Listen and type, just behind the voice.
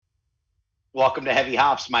Welcome to Heavy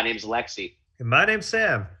Hops. My name's Alexi. And my name's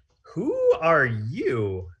Sam. Who are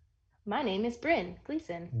you? My name is Bryn.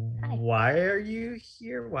 Gleason. Hi. Why are you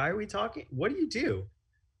here? Why are we talking? What do you do?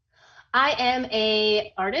 I am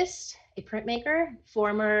a artist, a printmaker,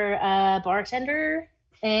 former bartender,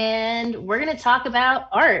 and we're going to talk about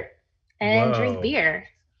art and drink Whoa. beer.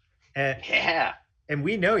 And, Yeah. and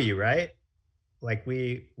we know you, right? Like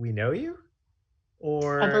we know you? I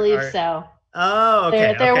Or believe are so. Oh,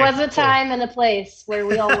 okay. There Okay. was a Cool. time and a place where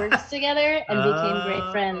we all worked together and became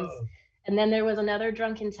great friends. Oh. And then there was another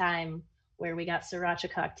drunken time where we got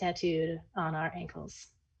sriracha cock tattooed on our ankles.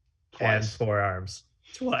 And Twice. forearms.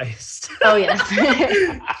 Twice. Oh yes.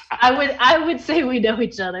 I would say we know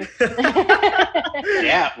each other.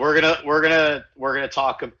 Yeah, we're gonna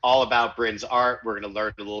talk all about Bryn's art. We're gonna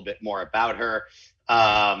learn a little bit more about her.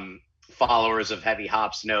 Followers of Heavy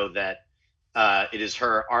Hops know that it is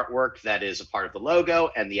her artwork that is a part of the logo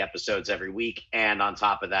and the episodes every week. And on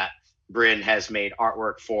top of that, Bryn has made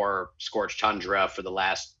artwork for Scorched Tundra for the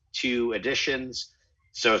last two editions.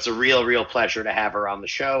 So it's a real pleasure to have her on the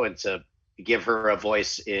show and to give her a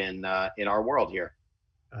voice in our world here.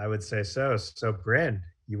 I would say so. So Bryn,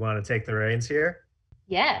 you want to take the reins here?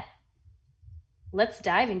 Yeah. Let's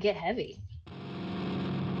dive and get heavy.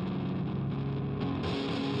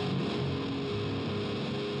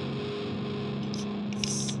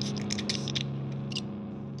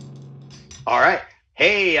 All right.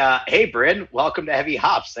 Hey, Bryn. Welcome to Heavy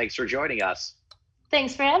Hops. Thanks for joining us.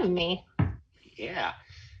 Thanks for having me. Yeah.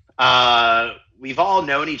 We've all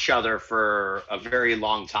known each other for a very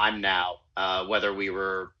long time now, whether we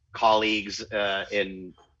were colleagues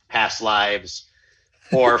in past lives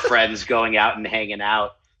or friends going out and hanging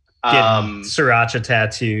out. Getting sriracha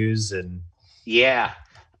tattoos and Yeah.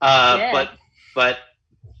 Yeah. But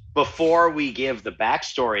before we give the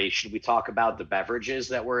backstory, should we talk about the beverages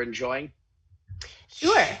that we're enjoying?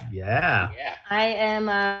 Sure. yeah. Yeah. I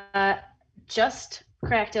am just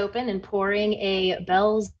cracked open and pouring a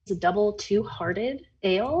Bell's Double Two Hearted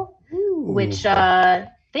Ale, which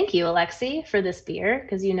thank you, Alexi, for this beer,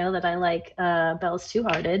 because you know that I like Bell's Two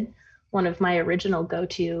Hearted, one of my original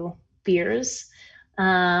go-to beers.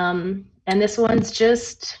 And this one's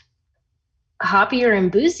just hoppier and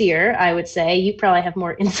boozier, I would say. You probably have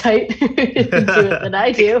more insight into it than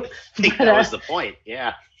I do. I think that was the point.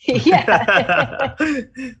 Yeah. Yeah. What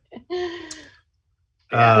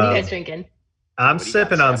are you guys drinking? I'm What do you got,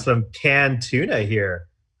 sipping on Sam? some canned tuna here,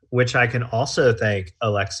 which I can also thank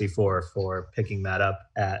Alexi for picking that up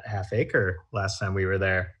at Half Acre last time we were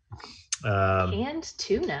there. Canned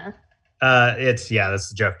tuna. That's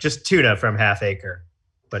the joke. Just tuna from Half Acre.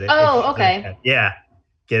 But Okay. Yeah,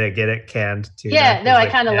 get it canned tuna. Yeah, no, It's I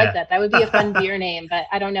kind of like that. That would be a fun Yeah. beer name, but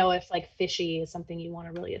I don't know if like fishy is something you want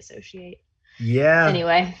to really associate. Yeah.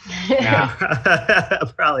 Anyway.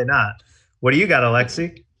 Probably not. What do you got,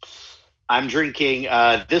 Alexi? I'm drinking.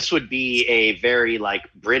 This would be a very like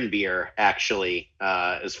Bryn beer, actually,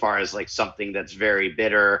 as far as like something that's very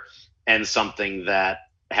bitter and something that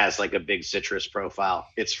has like a big citrus profile.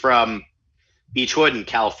 It's from Beechwood in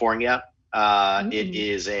California. It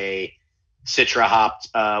is a Citra hopped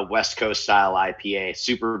West Coast style IPA,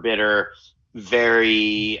 super bitter,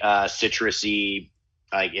 very citrusy.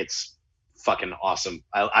 Like it's fucking awesome.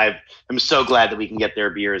 I'm so glad that we can get their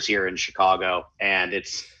beers here in Chicago, and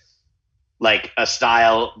it's like a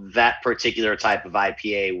style. That particular type of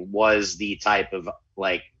IPA was the type of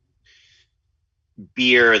like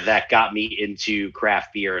beer that got me into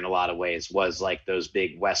craft beer in a lot of ways. Was like those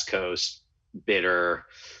big West Coast bitter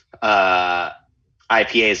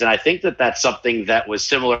IPAs, and I think that that's something that was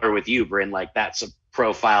similar with you, Bryn. Like that's a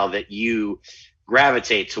profile that you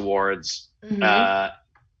gravitate towards,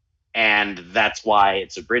 and that's why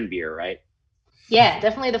it's a Bryn beer, right? Yeah,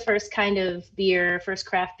 definitely the first kind of beer, first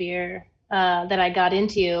craft beer that I got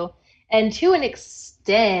into, and to an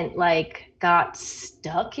extent, like got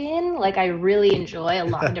stuck in. Like I really enjoy a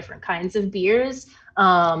lot of different kinds of beers.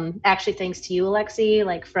 Actually, thanks to you, Alexi,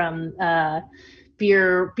 like from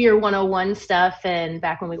beer 101 stuff, and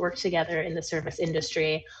back when we worked together in the service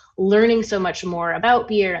industry, learning so much more about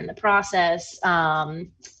beer and the process.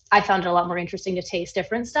 I found it a lot more interesting to taste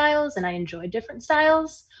different styles, and I enjoyed different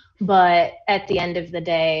styles. But at the end of the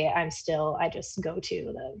day, I just go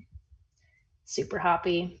to the super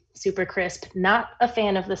hoppy, super crisp. Not a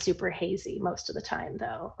fan of the super hazy most of the time,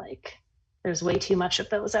 though. Like, there's way too much of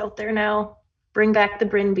those out there now. Bring back the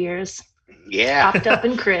Bryn beers. Yeah. Hopped up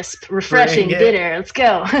and crisp, refreshing, bitter. Let's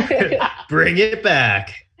go. Bring it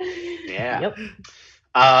back. Yeah.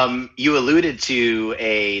 Yep. You alluded to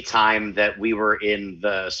a time that we were in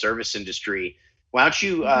the service industry. Why don't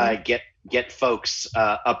you get folks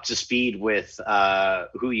up to speed with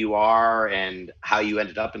who you are and how you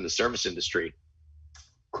ended up in the service industry.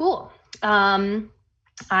 Cool.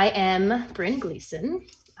 I am Bryn Gleason.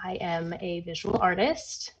 I am a visual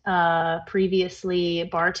artist, previously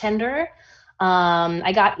bartender.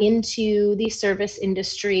 I got into the service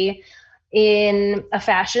industry in a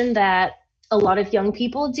fashion that a lot of young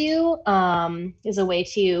people do, is a way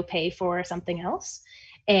to pay for something else.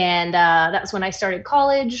 And that's when I started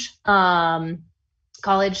college.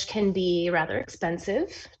 College can be rather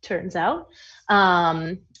expensive, turns out.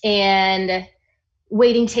 And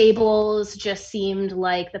waiting tables just seemed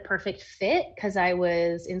like the perfect fit because I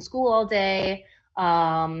was in school all day.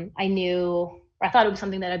 I thought it was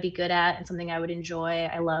something that I'd be good at and something I would enjoy.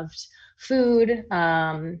 I loved food.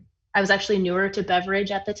 I was actually newer to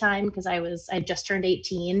beverage at the time because I just turned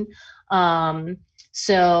 18.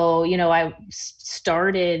 So, I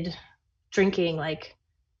started drinking like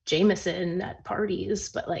Jameson at parties,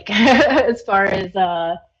 but like as far as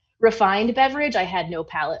refined beverage, I had no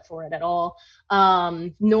palate for it at all,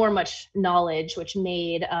 nor much knowledge, which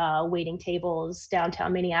made waiting tables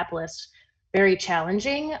downtown Minneapolis very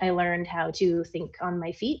challenging. I learned how to think on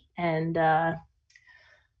my feet and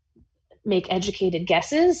make educated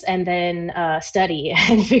guesses and then study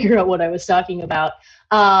and figure out what I was talking about.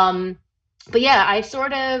 But yeah, I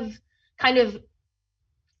sort of kind of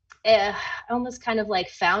almost kind of like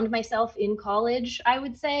found myself in college, I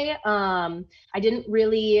would say. I didn't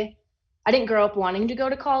grow up wanting to go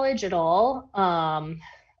to college at all.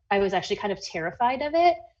 I was actually kind of terrified of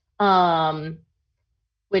it,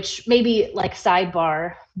 which maybe like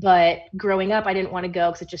sidebar, but growing up, I didn't want to go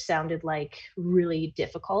because it just sounded like really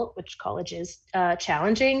difficult, which college is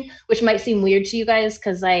challenging, which might seem weird to you guys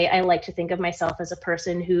because I like to think of myself as a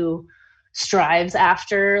person who strives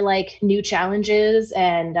after like new challenges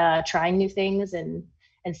and trying new things and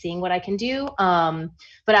seeing what I can do.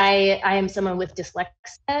 But I am someone with dyslexia.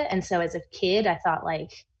 And so as a kid, I thought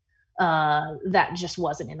like that just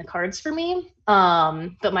wasn't in the cards for me.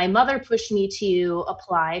 But my mother pushed me to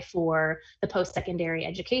apply for the post-secondary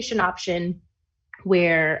education option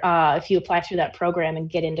where if you apply through that program and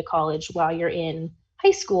get into college while you're in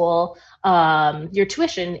high school, your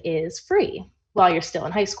tuition is free while you're still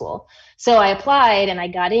in high school. So I applied and I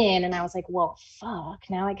got in and I was like, well, fuck,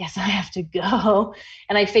 now I guess I have to go.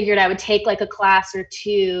 And I figured I would take like a class or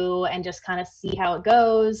two and just kind of see how it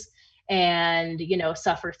goes and,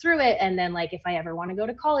 suffer through it. And then like, if I ever want to go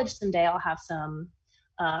to college someday, I'll have some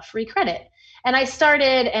free credit. And I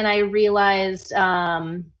started and I realized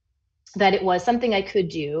that it was something I could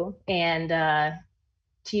do. And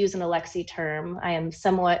to use an Alexi term, I am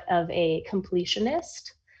somewhat of a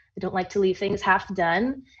completionist. I don't like to leave things half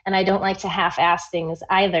done, and I don't like to half-ass things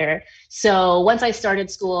either. So once I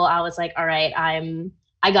started school, I was like, all right,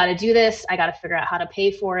 I got to do this. I got to figure out how to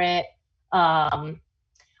pay for it. I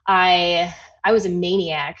was a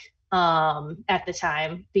maniac at the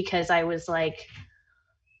time because I was like,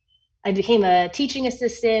 I became a teaching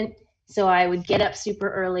assistant. So I would get up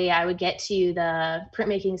super early. I would get to the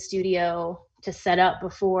printmaking studio to set up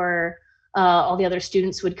before all the other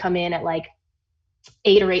students would come in at like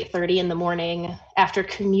 8 or 8:30 in the morning after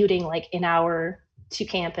commuting like an hour to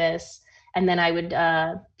campus. And then I would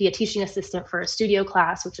be a teaching assistant for a studio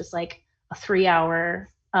class, which is like a 3-hour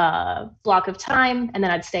block of time. And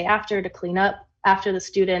then I'd stay after to clean up after the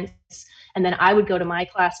students. And then I would go to my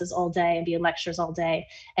classes all day and be in lectures all day.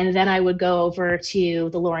 And then I would go over to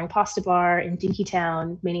the Loring Pasta Bar in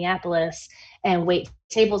Dinkytown, Minneapolis, and wait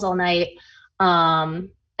tables all night. And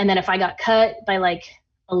then if I got cut by like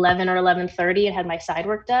 11 or 11:30 and had my side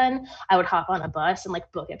work done, I would hop on a bus and like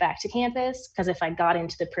book it back to campus. Because if I got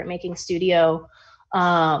into the printmaking studio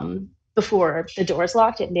before the doors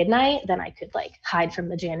locked at midnight, then I could like hide from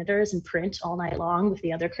the janitors and print all night long with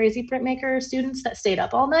the other crazy printmaker students that stayed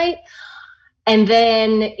up all night. And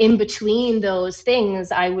then in between those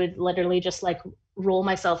things, I would literally just like roll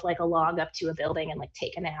myself like a log up to a building and like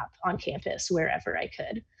take a nap on campus wherever I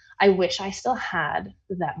could. I wish I still had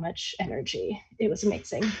that much energy. It was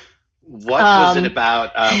amazing. What was it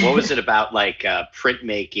about? What was it about like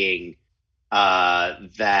printmaking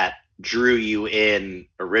that drew you in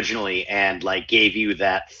originally and like gave you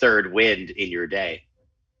that third wind in your day?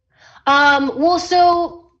 Well,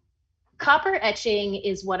 so copper etching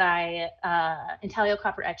is what intaglio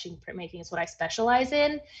copper etching printmaking is what I specialize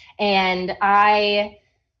in. And I'm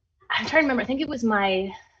trying to remember, I think it was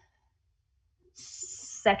my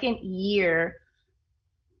second year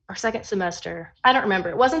or second semester. I don't remember.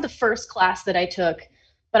 It wasn't the first class that I took,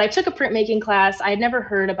 but I took a printmaking class. I had never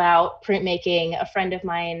heard about printmaking. A friend of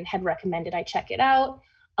mine had recommended I check it out.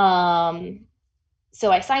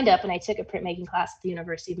 So I signed up and I took a printmaking class at the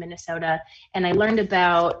University of Minnesota, and I learned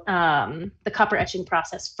about the copper etching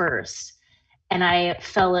process first, and I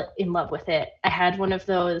fell in love with it. I had one of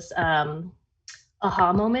those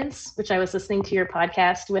aha moments, which I was listening to your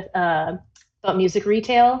podcast with about music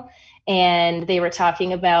retail, and they were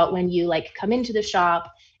talking about when you like come into the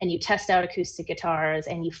shop and you test out acoustic guitars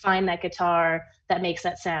and you find that guitar that makes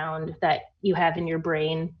that sound that you have in your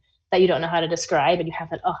brain that you don't know how to describe, and you have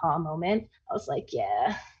that aha moment. I was like,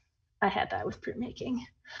 yeah, I had that with printmaking.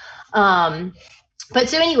 But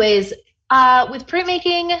so anyways, with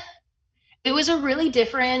printmaking, it was a really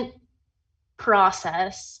different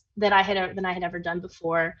process that I had ever done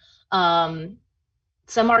before.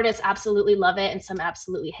 Some artists absolutely love it and some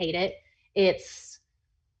absolutely hate it. It's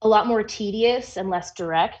a lot more tedious and less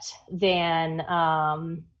direct than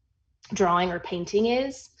drawing or painting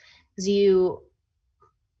is.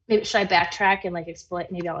 Maybe should I backtrack and like explain?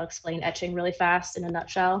 Maybe I'll explain etching really fast in a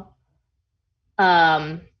nutshell.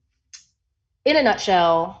 In a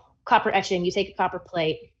nutshell, copper etching, you take a copper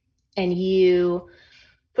plate and you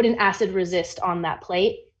put an acid resist on that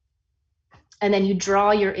plate, and then you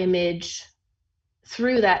draw your image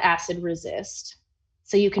through that acid resist.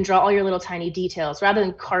 So you can draw all your little tiny details rather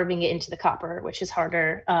than carving it into the copper, which is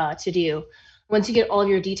harder to do. Once you get all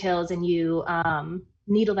your details and you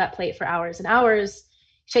needle that plate for hours and hours,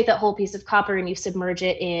 you take that whole piece of copper and you submerge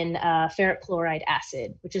it in ferric chloride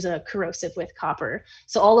acid, which is a corrosive with copper.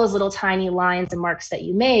 So all those little tiny lines and marks that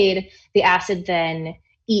you made, the acid then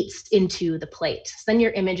eats into the plate. So then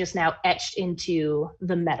your image is now etched into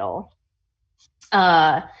the metal.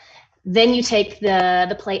 Then you take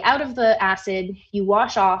the plate out of the acid, you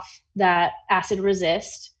wash off that acid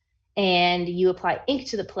resist, and you apply ink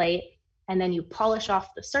to the plate, and then you polish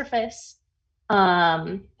off the surface.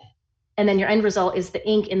 And then your end result is the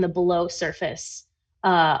ink in the below surface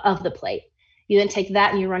of the plate. You then take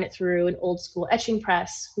that and you run it through an old school etching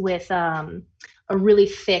press with a really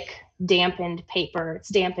thick dampened paper. It's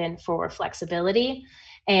dampened for flexibility.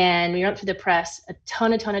 And when you run it through the press, a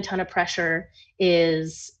ton of pressure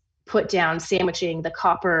is put down, sandwiching the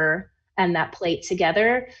copper and that plate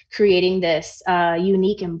together, creating this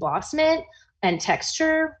unique embossment and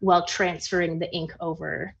texture while transferring the ink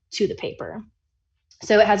over to the paper.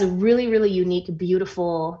 So it has a really, really unique,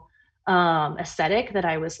 beautiful aesthetic that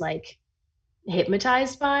I was like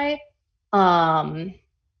hypnotized by.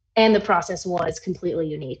 And the process was completely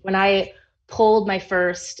unique. When I pulled my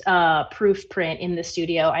first proof print in the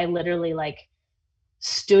studio, I literally like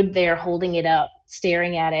stood there holding it up,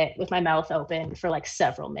 staring at it with my mouth open for like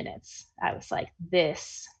several minutes. I was like,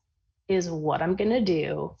 this is what I'm gonna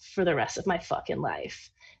do for the rest of my fucking life.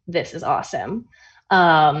 This is awesome.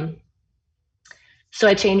 So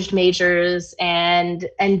I changed majors and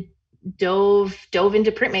dove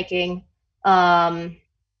into printmaking.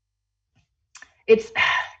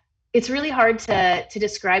 It's really hard to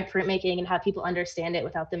describe printmaking and have people understand it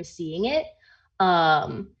without them seeing it.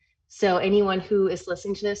 So anyone who is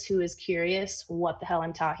listening to this who is curious what the hell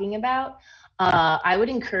I'm talking about, I would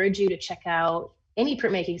encourage you to check out any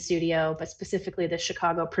printmaking studio, but specifically the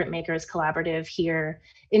Chicago Printmakers Collaborative here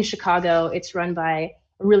in Chicago. It's run by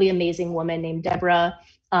a really amazing woman named Deborah.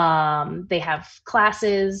 They have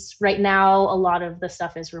classes right now. A lot of the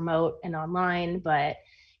stuff is remote and online, but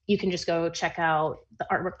you can just go check out the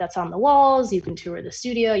artwork that's on the walls. You can tour the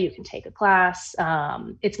studio. You can take a class.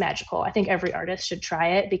 It's magical. I think every artist should try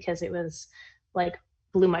it because it was like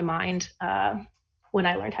blew my mind when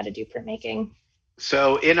I learned how to do printmaking.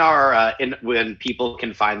 So in our when people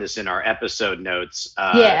can find this in our episode notes,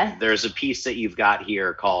 there's a piece that you've got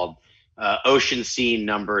here called Ocean Scene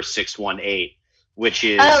number 618. Which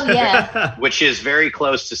is very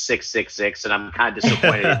close to 666, and I'm kind of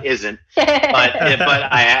disappointed it isn't. But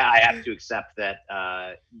I have to accept that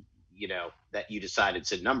that you decided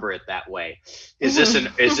to number it that way. Is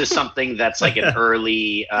this something that's like an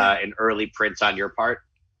early print on your part?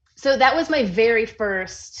 So that was my very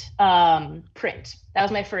first print. That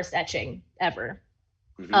was my first etching ever.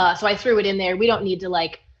 Mm-hmm. So I threw it in there. We don't need to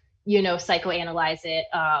psychoanalyze it.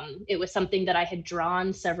 It was something that I had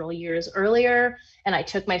drawn several years earlier, and I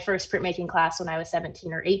took my first printmaking class when I was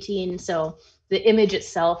 17 or 18. So the image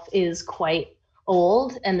itself is quite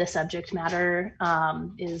old, and the subject matter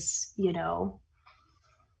is,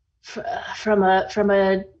 from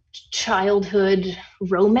a childhood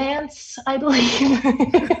romance, I believe.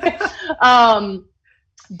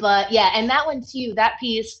 But yeah, and that one too, that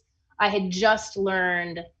piece, I had just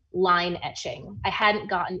learned line etching. I hadn't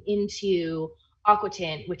gotten into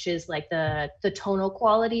aquatint, which is like the tonal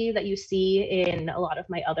quality that you see in a lot of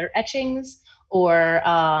my other etchings, or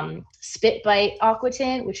spit bite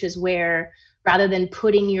aquatint, which is where rather than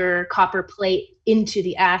putting your copper plate into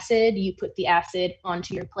the acid, you put the acid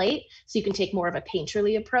onto your plate, so you can take more of a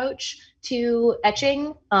painterly approach to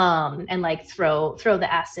etching, and like throw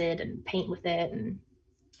the acid and paint with it. And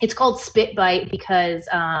it's called spit bite because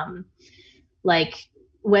like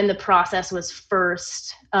when the process was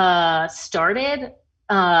first started,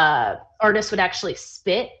 artists would actually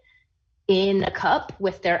spit in a cup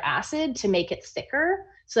with their acid to make it thicker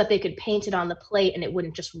so that they could paint it on the plate and it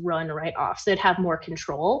wouldn't just run right off. So they'd have more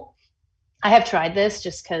control. I have tried this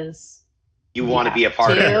just because you want to be a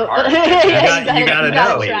part of your art. You gotta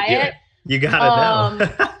know. Try it. You gotta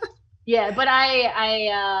know. Yeah, but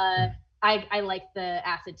I like the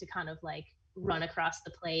acid to kind of like run across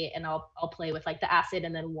the plate, and I'll play with like the acid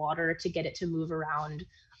and then water to get it to move around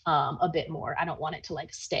a bit more. I don't want it to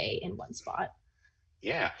like stay in one spot.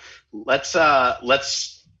 Yeah, let's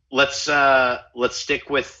stick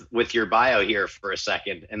with your bio here for a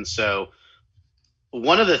second. And so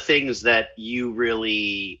one of the things that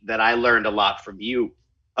I learned a lot from you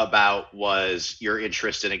about was your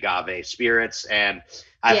interest in agave spirits, and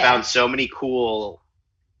I found so many cool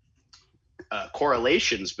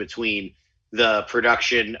correlations between the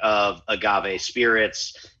production of agave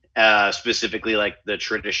spirits, specifically like the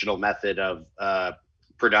traditional method of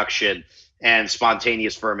production, and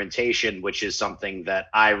spontaneous fermentation, which is something that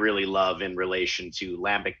I really love in relation to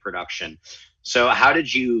lambic production. So how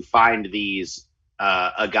did you find these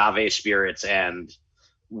agave spirits, and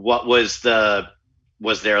what was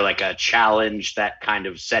there like a challenge that kind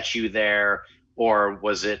of set you there, or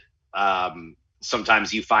was it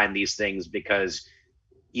sometimes you find these things because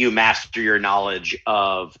you master your knowledge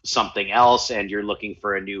of something else and you're looking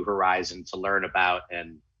for a new horizon to learn about?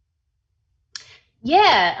 And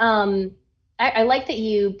I like that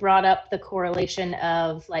you brought up the correlation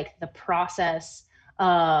of like the process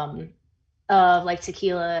of like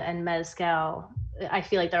tequila and mezcal. I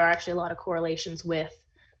feel like there are actually a lot of correlations with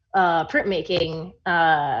printmaking,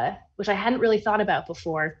 which I hadn't really thought about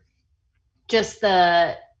before. Just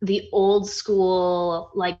the old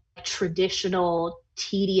school, like traditional,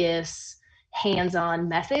 tedious, hands-on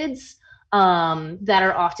methods that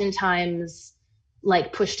are oftentimes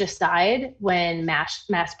like pushed aside when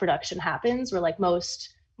mass production happens, where like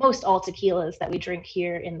most all tequilas that we drink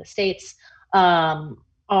here in the States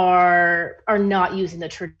are not using the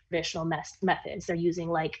traditional methods. They're using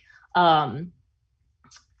like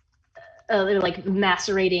they're like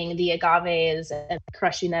macerating the agaves and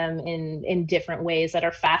crushing them in different ways that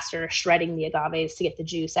are faster, shredding the agaves to get the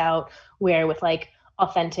juice out, where with like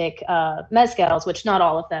authentic mezcals, which not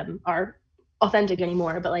all of them are authentic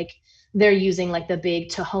anymore, but like they're using like the big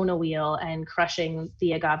Tohono wheel and crushing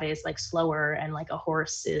the agaves like slower, and like a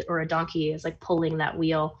horse or a donkey is like pulling that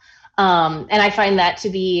wheel. And I find that to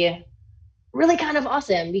be really kind of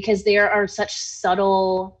awesome because there are such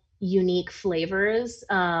subtle, unique flavors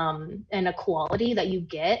and a quality that you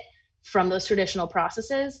get from those traditional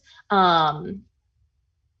processes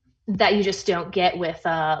that you just don't get with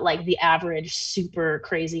like the average super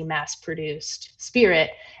crazy mass produced spirit.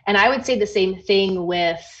 And I would say the same thing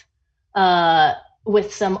with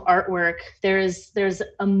some artwork. There's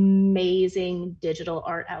amazing digital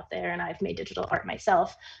art out there, and I've made digital art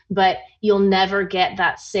myself, but you'll never get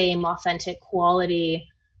that same authentic quality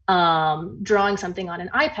drawing something on an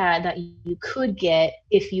iPad that you could get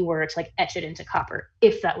if you were to like etch it into copper,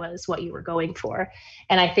 if that was what you were going for.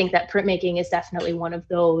 And I think that printmaking is definitely one of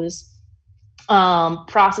those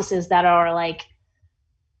processes that are like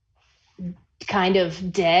kind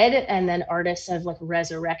of dead, and then artists have like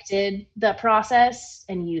resurrected the process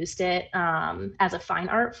and used it as a fine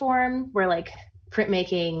art form, where like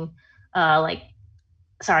printmaking like,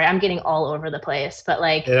 sorry, I'm getting all over the place, but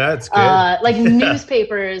like, yeah, it's good. Like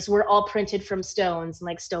newspapers were all printed from stones and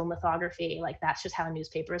like stone lithography. Like that's just how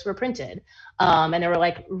newspapers were printed. And there were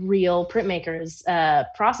like real printmakers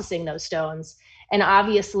processing those stones. And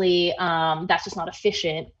obviously that's just not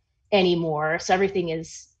efficient anymore. So everything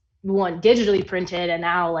is digitally printed, and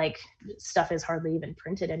now like stuff is hardly even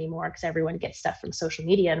printed anymore because everyone gets stuff from social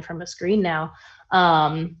media and from a screen now.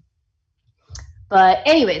 But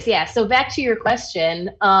anyways, yeah, so back to your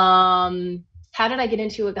question. How did I get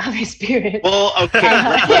into agave spirit? Well, okay,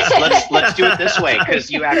 let's do it this way, because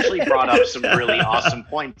you actually brought up some really awesome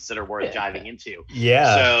points that are worth diving into.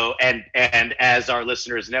 Yeah. So, and as our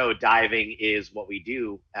listeners know, diving is what we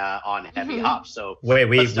do on Heavy Hops. So wait,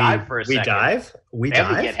 let's dive for a second. Dive? We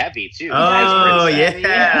dive? We get heavy too. Oh,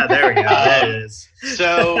 yeah, there we go. That is.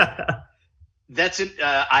 So that's it.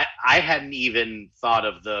 I hadn't even thought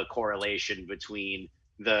of the correlation between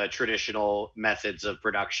the traditional methods of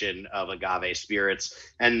production of agave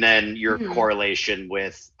spirits and then your correlation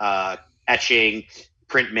with etching,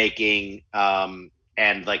 printmaking,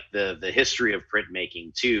 and like the history of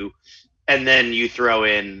printmaking too. And then you throw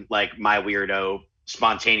in like my weirdo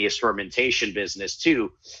spontaneous fermentation business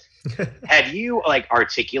too. Had you like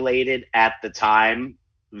articulated at the time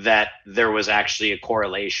that there was actually a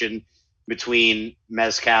correlation between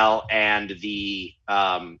mezcal and the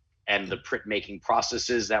printmaking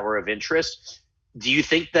processes that were of interest? Do you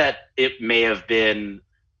think that it may have been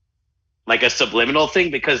like a subliminal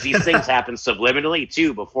thing, because these things happen subliminally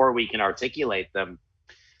too before we can articulate them?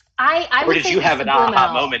 I Or would did say you have an aha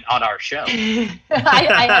subliminal. moment on our show?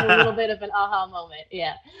 I had a little bit of an aha moment,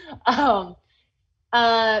 yeah.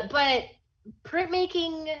 But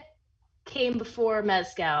printmaking came before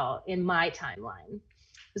mezcal in my timeline.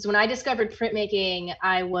 Because when I discovered printmaking,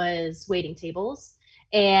 I was waiting tables.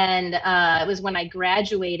 And it was when I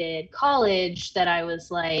graduated college that I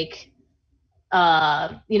was like,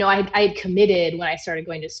 I had committed when I started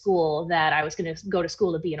going to school that I was going to go to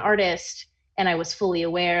school to be an artist. And I was fully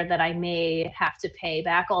aware that I may have to pay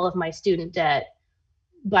back all of my student debt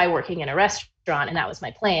by working in a restaurant. And that was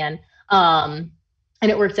my plan. And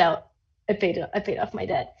it worked out. I paid off my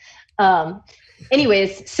debt.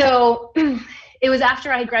 Anyways, so it was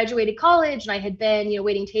after I had graduated college and I had been,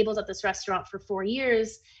 waiting tables at this restaurant for 4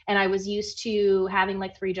 years. And I was used to having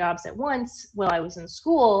like 3 jobs at once while I was in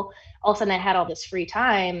school. All of a sudden I had all this free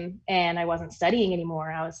time and I wasn't studying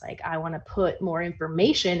anymore. I was like, I want to put more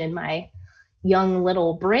information in my young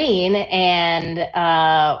little brain and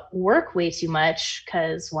work way too much,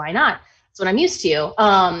 because why not? That's what I'm used to.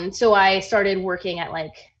 So I started working at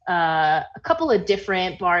like a couple of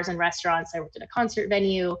different bars and restaurants. I worked at a concert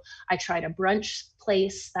venue. I tried a brunch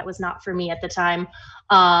place that was not for me at the time.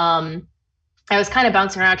 I was kind of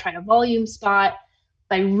bouncing around, trying a volume spot.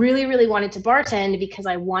 But I really, really wanted to bartend because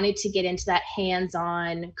I wanted to get into that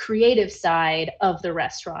hands-on creative side of the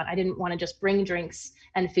restaurant. I didn't want to just bring drinks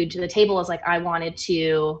and food to the table. As like I wanted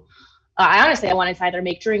to, I wanted to either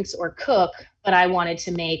make drinks or cook, but I wanted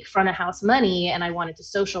to make front of house money and I wanted to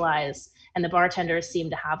socialize. And the bartenders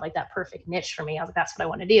seemed to have like that perfect niche for me. I was like, that's what I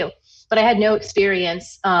want to do. But I had no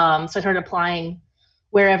experience. So I started applying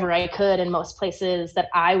wherever I could, and most places that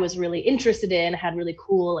I was really interested in had really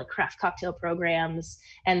cool like craft cocktail programs.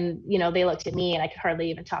 And, they looked at me and I could hardly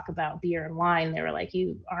even talk about beer and wine. They were like,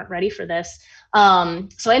 you aren't ready for this. So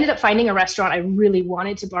I ended up finding a restaurant I really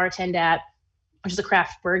wanted to bartend at, which is a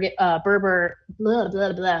craft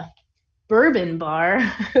bourbon bar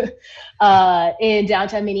in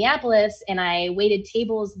downtown Minneapolis. And I waited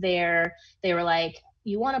tables there. They were like,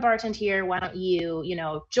 you want to bartend here? Why don't you,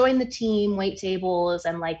 join the team, wait tables,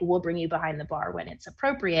 and like, we'll bring you behind the bar when it's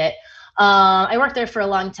appropriate. I worked there for a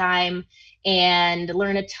long time and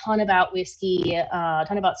learned a ton about whiskey, a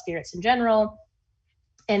ton about spirits in general.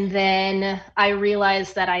 And then I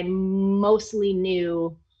realized that I mostly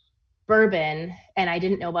knew bourbon and I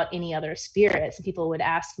didn't know about any other spirits. And people would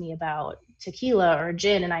ask me about tequila or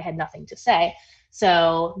gin and I had nothing to say.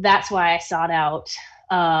 So that's why I sought out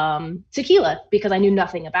tequila, because I knew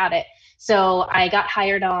nothing about it. So I got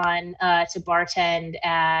hired on to bartend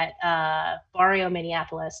at Barrio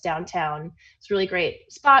Minneapolis downtown. It's a really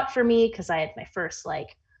great spot for me because I had my first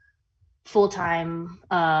like full-time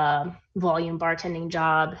volume bartending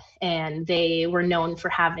job, and they were known for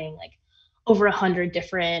having like over 100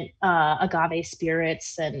 different agave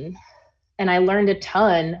spirits, and I learned a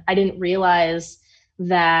ton. I didn't realize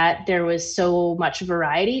that there was so much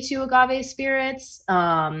variety to agave spirits.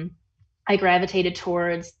 I gravitated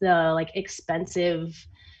towards the like expensive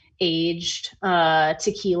aged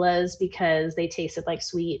tequilas because they tasted like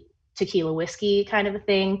sweet tequila whiskey kind of a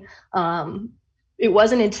thing. It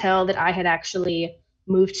wasn't until that I had actually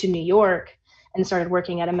moved to New York and started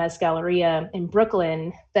working at a mezcaleria in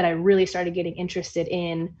Brooklyn that I really started getting interested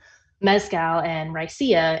in mezcal and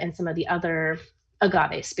raicilla and some of the other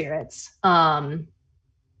agave spirits.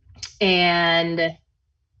 And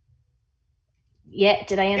yeah,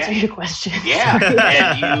 did I answer your question?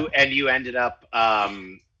 Yeah. and you ended up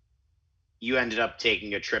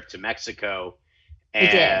taking a trip to Mexico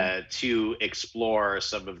to explore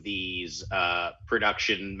some of these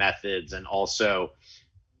production methods, and also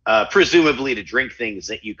presumably to drink things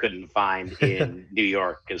that you couldn't find in New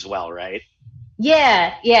York as well, right?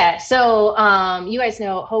 Yeah. So you guys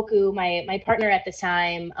know Hoku, my partner at the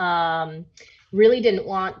time, really didn't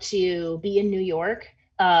want to be in New York.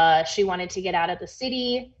 She wanted to get out of the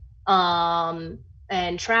city and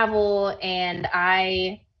travel, and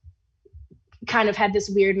I kind of had this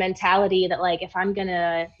weird mentality that like, if I'm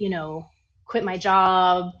gonna quit my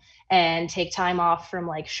job and take time off from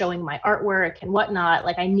like showing my artwork and whatnot,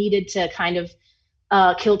 like I needed to kind of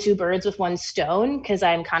kill two birds with one stone, because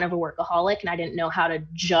I'm kind of a workaholic and I didn't know how to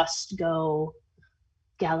just go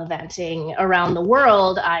gallivanting around the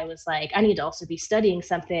world. I was like, I need to also be studying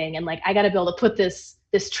something, and like I got to be able to put this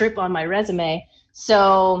trip on my resume.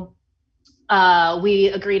 So we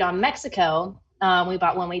agreed on Mexico. We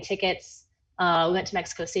bought one-way tickets. We went to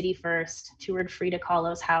Mexico City first, toured Frida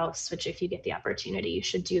Kahlo's house, which if you get the opportunity, you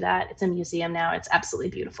should do that. It's a museum now. It's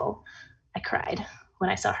absolutely beautiful. I cried when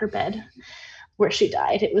I saw her bed where she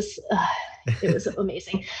died. It was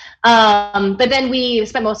amazing. But then we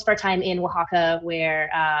spent most of our time in Oaxaca, where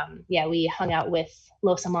we hung out with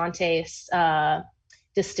Los Amantes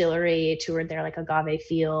distillery, toured their like agave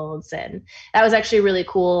fields, and that was actually really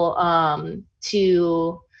cool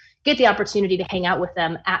to get the opportunity to hang out with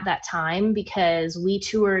them at that time, because we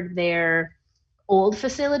toured their old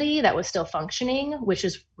facility that was still functioning, which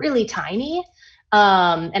is really tiny.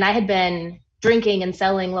 And I had been drinking and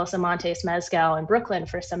selling Los Amantes mezcal in Brooklyn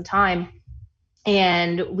for some time,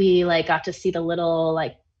 and we like got to see the little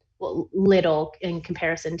in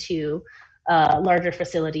comparison to larger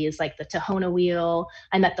facilities like the Tahona wheel.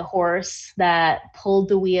 I met the horse that pulled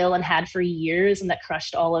the wheel and had for years, and that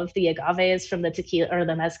crushed all of the agaves from the tequila or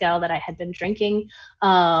the mezcal that I had been drinking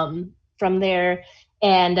from there.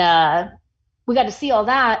 And we got to see all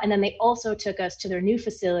that. And then they also took us to their new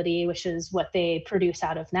facility, which is what they produce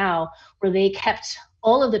out of now, where they kept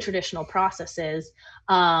all of the traditional processes,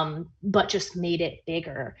 but just made it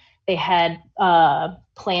bigger. They had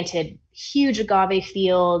planted huge agave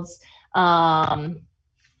fields,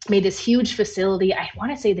 made this huge facility. I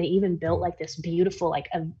want to say they even built like this beautiful like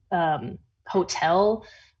hotel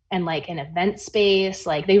and like an event space.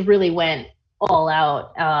 Like they really went all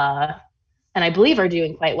out, and I believe are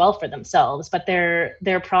doing quite well for themselves. But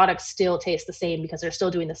their products still taste the same because they're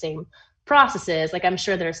still doing the same processes. Like I'm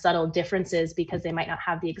sure there's subtle differences because they might not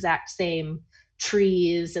have the exact same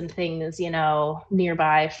trees and things, you know,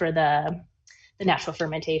 nearby for the natural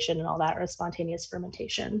fermentation and all that, or spontaneous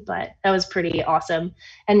fermentation. But that was pretty awesome.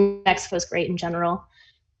 And Mexico's great in general.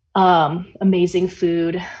 Amazing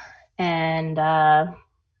food. And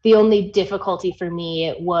the only difficulty for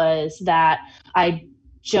me was that I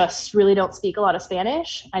just really don't speak a lot of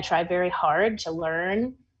Spanish. I tried very hard to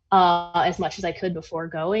learn as much as I could before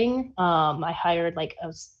going. I hired like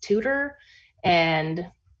a tutor, and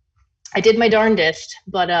I did my darndest,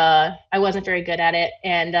 but I wasn't very good at it.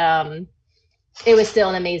 And it was still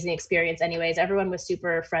an amazing experience anyways. Everyone was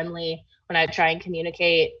super friendly when I would try and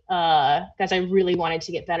communicate, because I really wanted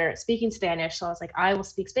to get better at speaking Spanish. So I was like, I will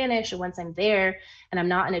speak Spanish, and once I'm there and I'm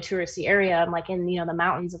not in a touristy area, I'm like in, you know, the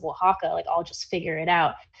mountains of Oaxaca, like I'll just figure it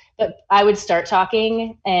out. But I would start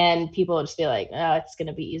talking and people would just be like, oh, it's going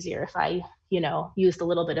to be easier if I, you know, used a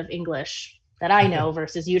little bit of English that I know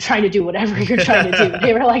versus you trying to do whatever you're trying to do.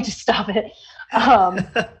 They were like, just stop it.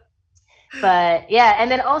 But yeah, and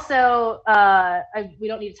then also we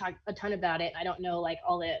don't need to talk a ton about it. I don't know like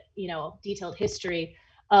all the, you know, detailed history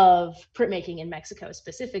of printmaking in Mexico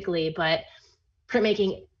specifically, but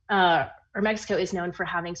printmaking or Mexico is known for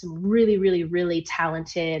having some really, really, really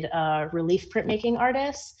talented relief printmaking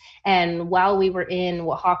artists. And while we were in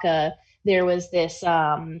Oaxaca, there was this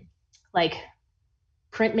like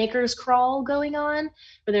printmakers crawl going on,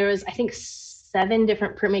 where there was, I think, 7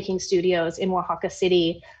 different printmaking studios in Oaxaca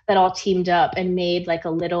City that all teamed up and made like a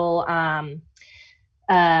little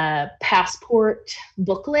passport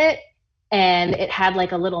booklet. And it had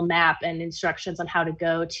like a little map and instructions on how to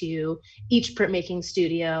go to each printmaking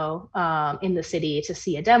studio in the city to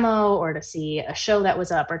see a demo or to see a show that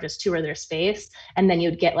was up or just tour their space. And then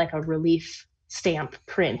you'd get like a relief stamp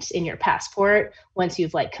print in your passport once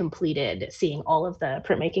you've like completed seeing all of the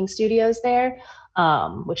printmaking studios there,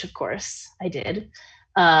 which of course I did.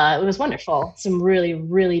 It was wonderful. Some really,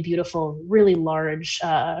 really beautiful, really large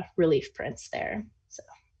relief prints there.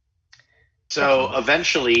 So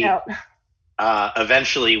eventually,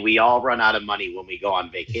 we all run out of money when we go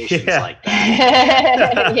on vacations like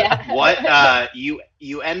that. Yeah. What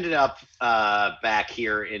you ended up back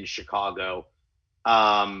here in Chicago.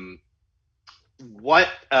 What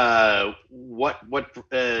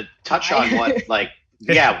touch on what, like,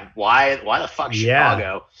 yeah, why the fuck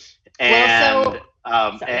Chicago? And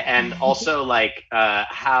and also like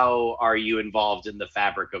how are you involved in the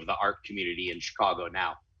fabric of the art community in Chicago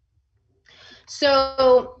now?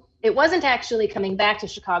 So it wasn't actually coming back to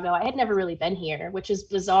Chicago. I had never really been here, which is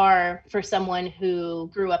bizarre for someone who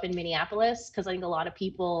grew up in Minneapolis, because I think a lot of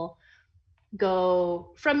people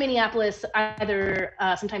go from Minneapolis, either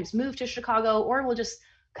sometimes move to Chicago or will just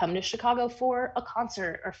come to Chicago for a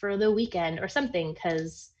concert or for the weekend or something,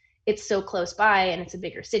 because it's so close by and it's a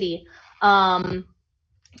bigger city.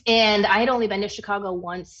 And I had only been to Chicago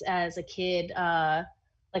once as a kid,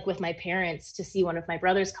 like with my parents to see one of my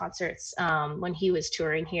brother's concerts when he was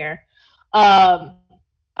touring here. Um,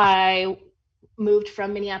 I moved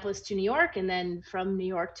from Minneapolis to New York and then from New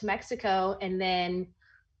York to Mexico and then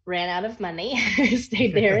ran out of money.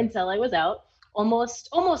 Stayed there until I was out. Almost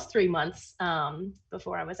 3 months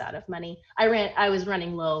before I was out of money. I was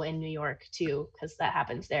running low in New York too, because that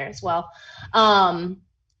happens there as well.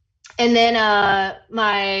 And then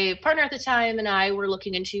my partner at the time and I were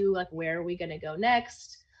looking into like where are we going to go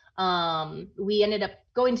next. We ended up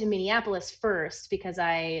going to Minneapolis first because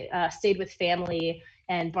I stayed with family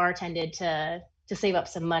and bartended to save up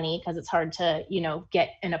some money, because it's hard to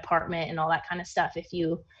get an apartment and all that kind of stuff if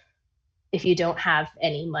you don't have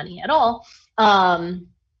any money at all.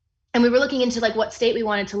 And we were looking into like what state we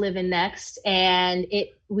wanted to live in next, and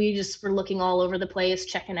we just were looking all over the place,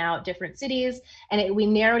 checking out different cities, and we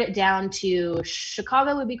narrowed it down to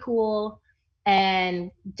Chicago would be cool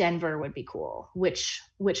and Denver would be cool. Which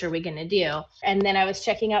are we going to do? And then I was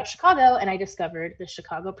checking out Chicago and I discovered the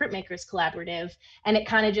Chicago Printmakers Collaborative, and it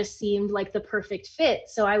kind of just seemed like the perfect fit.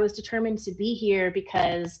 So I was determined to be here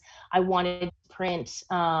because I wanted to print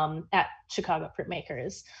at Chicago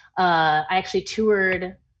Printmakers. I actually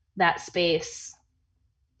toured that space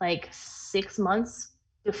like 6 months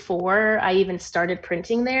before I even started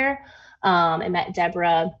printing there. I met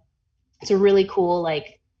Deborah. It's a really cool,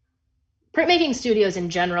 like, printmaking studios in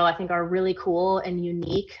general, I think are really cool and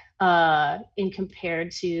unique in compared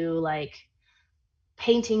to like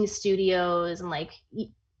painting studios and like,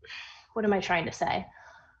 what am I trying to say?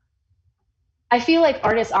 I feel like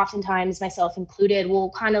artists oftentimes, myself included,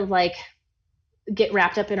 will kind of like get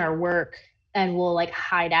wrapped up in our work and we'll like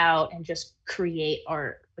hide out and just create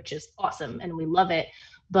art, which is awesome and we love it.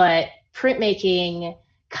 But printmaking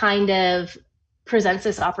kind of presents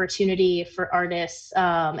this opportunity for artists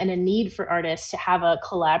and a need for artists to have a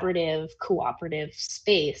collaborative, cooperative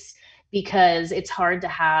space, because it's hard to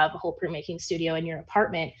have a whole printmaking studio in your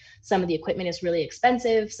apartment. Some of the equipment is really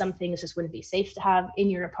expensive. Some things just wouldn't be safe to have in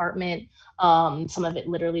your apartment. Some of it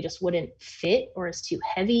literally just wouldn't fit or is too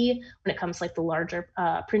heavy when it comes to like the larger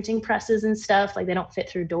printing presses and stuff. Like they don't fit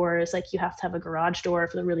through doors. Like you have to have a garage door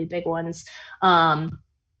for the really big ones.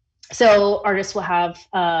 So artists will have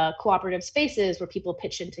cooperative spaces where people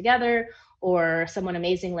pitch in together, or someone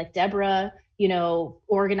amazing like Deborah,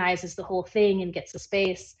 organizes the whole thing and gets the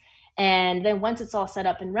space. And then once it's all set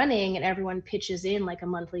up and running and everyone pitches in like a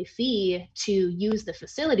monthly fee to use the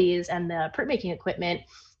facilities and the printmaking equipment,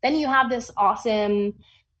 then you have this awesome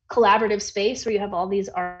collaborative space where you have all these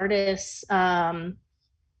artists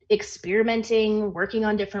experimenting, working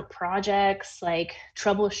on different projects, like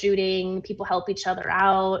troubleshooting. People help each other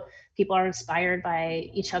out. People are inspired by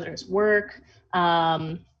each other's work.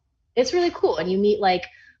 It's really cool. And you meet like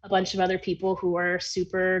a bunch of other people who are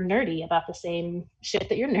super nerdy about the same shit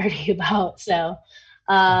that you're nerdy about. So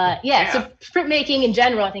so printmaking in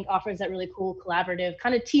general, I think offers that really cool collaborative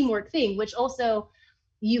kind of teamwork thing, which also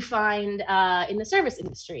you find in the service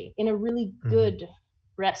industry. In a really good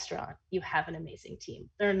restaurant, you have an amazing team.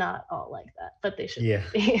 They're not all like that, but they should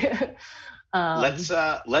be.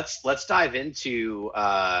 Let's dive into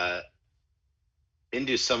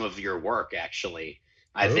some of your work. Actually,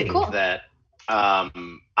 I think that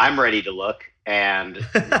I'm ready to look, and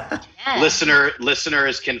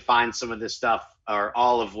listeners can find some of this stuff or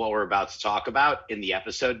all of what we're about to talk about in the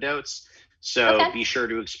episode notes. So be sure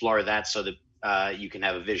to explore that so that you can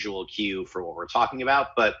have a visual cue for what we're talking about.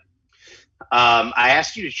 But I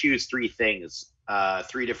asked you to choose 3 things,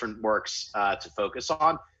 3 different works to focus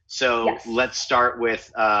on. So let's start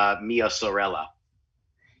with Mia Sorella.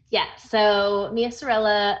 Yeah, so Mia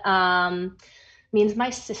Sorella means my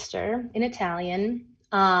sister in Italian.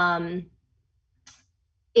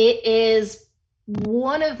 It is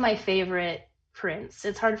one of my favorite prints.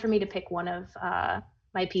 It's hard for me to pick one of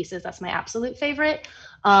my pieces that's my absolute favorite,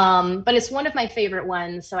 but it's one of my favorite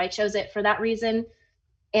ones. So I chose it for that reason,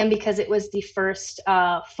 and because it was the first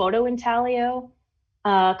photo intaglio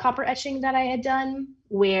copper etching that I had done,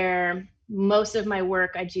 where most of my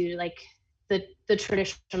work I do like the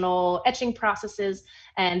traditional etching processes.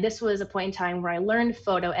 And this was a point in time where I learned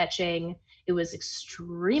photo etching. It was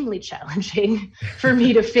extremely challenging for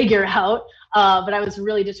me to figure out, but I was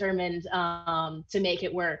really determined to make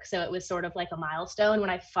it work. So it was sort of like a milestone when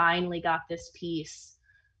I finally got this piece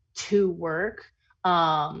to work.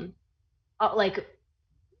 Like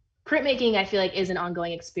printmaking, I feel like is an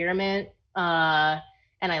ongoing experiment, and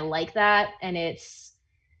I like that. And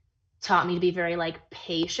taught me to be very like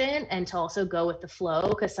patient and to also go with the flow,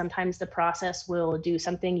 because sometimes the process will do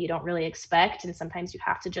something you don't really expect, and sometimes you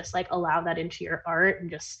have to just like allow that into your art and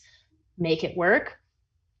just make it work.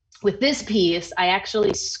 With this piece, I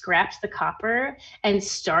actually scrapped the copper and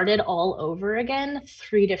started all over again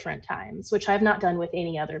 3 different times, which I've not done with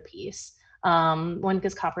any other piece. One,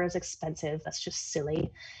 because copper is expensive, that's just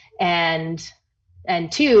silly, and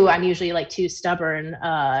 2, I'm usually like too stubborn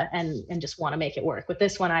and just want to make it work. With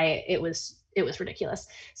this one, it was ridiculous.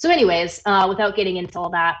 So, anyways, without getting into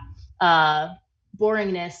all that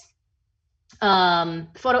boringness,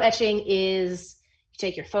 photo etching is you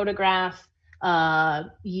take your photograph,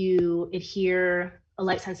 you adhere a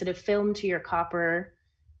light sensitive film to your copper,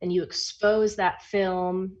 and you expose that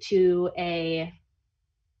film to a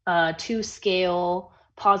 2-scale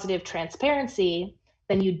positive transparency.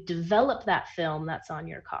 Then you develop that film that's on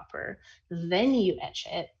your copper. Then you etch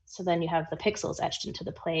it. So then you have the pixels etched into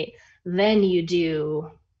the plate. Then you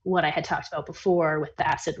do what I had talked about before with the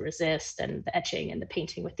acid resist and the etching and the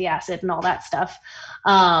painting with the acid and all that stuff.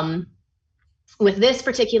 With this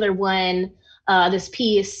particular one, this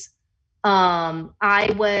piece, I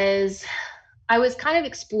was kind of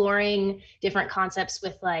exploring different concepts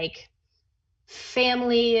with like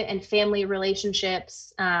family and family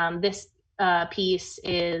relationships. This piece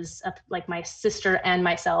is like my sister and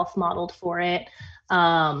myself modeled for it.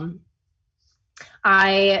 I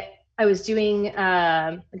was doing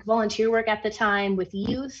like volunteer work at the time with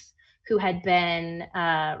youth who had been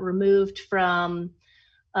removed from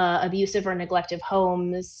abusive or neglective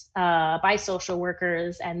homes by social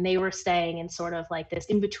workers, and they were staying in sort of like this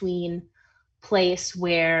in-between place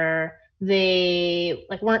where they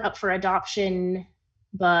like weren't up for adoption,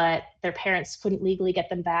 but their parents couldn't legally get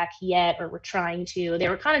them back yet, or were trying to. They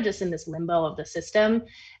were kind of just in this limbo of the system.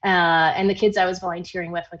 And the kids I was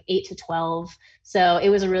volunteering with, like 8 to 12. So it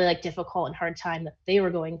was a really like difficult and hard time that they were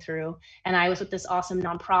going through. And I was with this awesome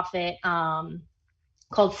nonprofit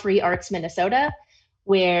called Free Arts Minnesota,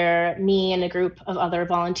 where me and a group of other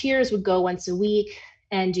volunteers would go once a week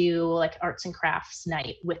and do like arts and crafts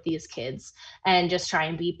night with these kids and just try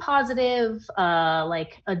and be positive,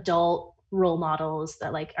 like adult role models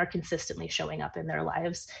that like are consistently showing up in their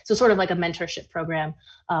lives. So sort of like a mentorship program,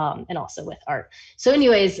 and also with art. So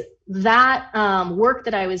anyways, that work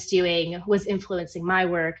that I was doing was influencing my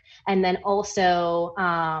work. And then also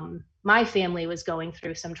my family was going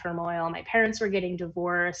through some turmoil. My parents were getting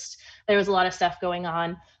divorced. There was a lot of stuff going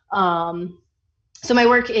on. So my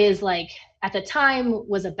work is like, at the time,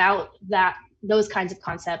 was about those kinds of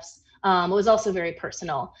concepts. It was also very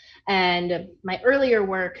personal. And my earlier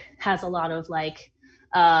work has a lot of like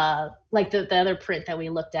the other print that we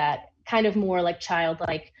looked at, kind of more like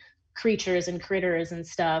childlike creatures and critters and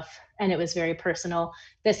stuff. And it was very personal.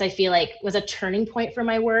 This, I feel like, was a turning point for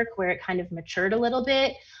my work where it kind of matured a little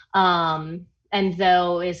bit. And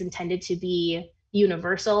though is intended to be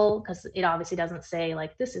universal, because it obviously doesn't say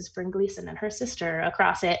like this is Bryn Gleason and her sister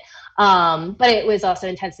across it, but it was also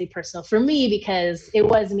intensely personal for me because it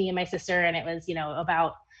was me and my sister, and it was, you know,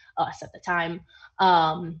 about us at the time.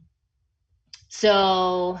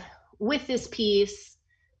 So with this piece,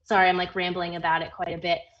 sorry, I'm like rambling about it quite a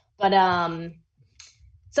bit, but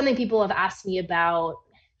something people have asked me about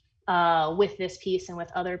with this piece and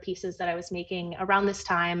with other pieces that I was making around this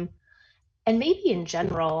time, and maybe in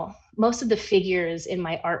general, most of the figures in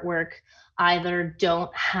my artwork either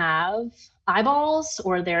don't have eyeballs,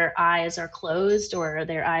 or their eyes are closed, or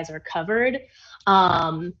their eyes are covered.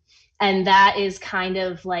 And that is kind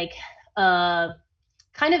of like a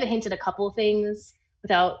hint at a couple of things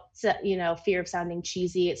without, you know, fear of sounding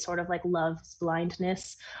cheesy. It's sort of like love's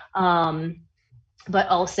blindness. But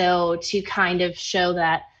also to kind of show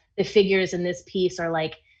that the figures in this piece are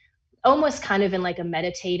like almost kind of in like a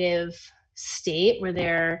meditative state where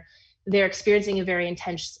they're experiencing a very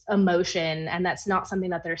intense emotion, and that's not something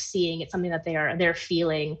that they're seeing, it's something that they're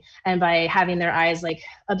feeling. And by having their eyes like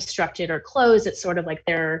obstructed or closed, it's sort of like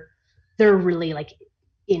they're really like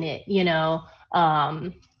in it, you know,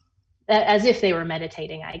 as if they were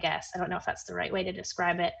meditating, I guess. I don't know if that's the right way to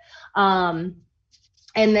describe it. And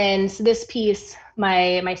then so this piece,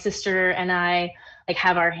 my sister and I like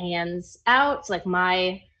have our hands out. So like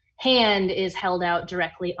my hand is held out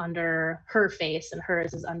directly under her face, and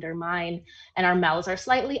hers is under mine, and our mouths are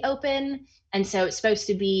slightly open. And so it's supposed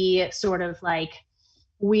to be sort of like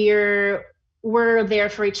we're there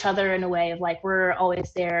for each other in a way of like we're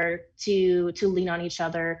always there to lean on each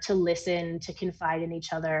other, to listen, to confide in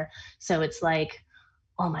each other. So it's like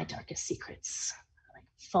all my darkest secrets like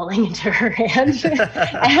falling into her hand.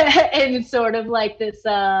 And it's sort of like this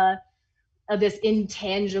this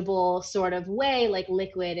intangible sort of way, like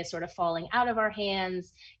liquid is sort of falling out of our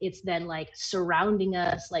hands. It's then like surrounding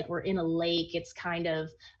us, like we're in a lake. It's kind of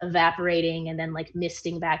evaporating and then like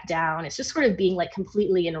misting back down. It's just sort of being like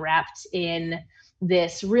completely enwrapped in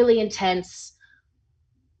this really intense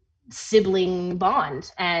sibling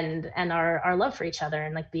bond and our love for each other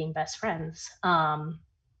and like being best friends.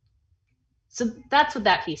 So that's what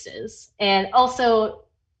that piece is. And also,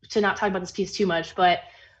 to not talk about this piece too much, but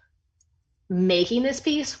making this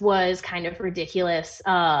piece was kind of ridiculous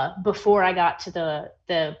before I got to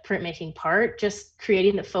the printmaking part. Just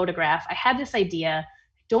creating the photograph, I had this idea.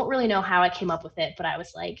 Don't really know how I came up with it, but I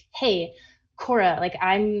was like, hey, Cora, like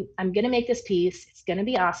I'm gonna make this piece. It's gonna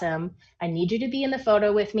be awesome. I need you to be in the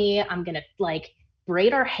photo with me. I'm gonna like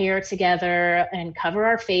braid our hair together and cover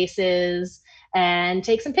our faces and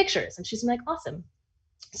take some pictures. And she's like, awesome.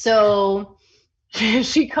 So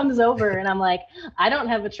she comes over and I'm like, I don't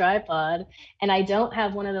have a tripod and I don't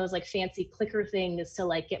have one of those like fancy clicker things to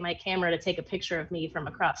like get my camera to take a picture of me from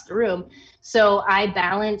across the room. So I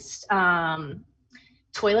balanced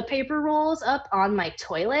toilet paper rolls up on my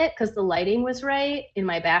toilet because the lighting was right in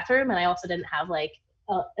my bathroom, and I also didn't have like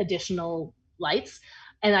additional lights.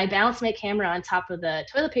 And I balanced my camera on top of the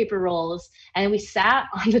toilet paper rolls, and we sat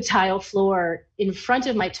on the tile floor in front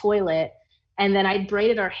of my toilet. And then I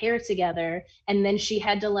braided our hair together, and then she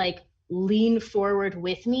had to like lean forward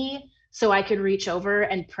with me so I could reach over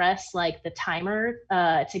and press like the timer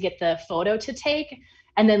to get the photo to take,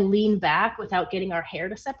 and then lean back without getting our hair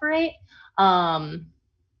to separate.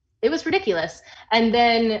 It was ridiculous. And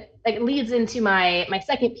then it leads into my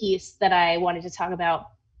second piece that I wanted to talk about.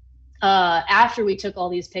 After we took all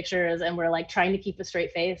these pictures and we're like trying to keep a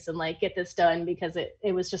straight face and like get this done because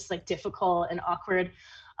it was just like difficult and awkward.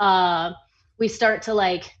 We start to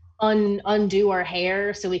like undo our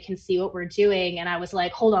hair so we can see what we're doing. And I was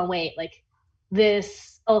like, hold on, wait, like this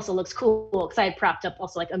also looks cool, because I had propped up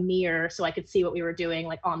also like a mirror so I could see what we were doing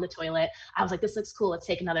like on the toilet. I was like, this looks cool, let's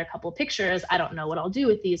take another couple pictures. I don't know what I'll do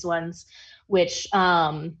with these ones, which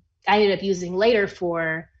I ended up using later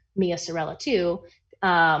for Mia Sorella 2,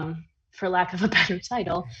 for lack of a better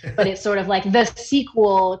title. But it's sort of like the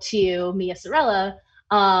sequel to Mia Sorella,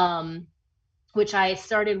 which I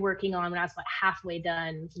started working on when I was about halfway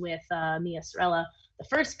done with Mia Sorella, the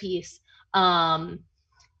first piece.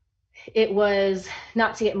 It was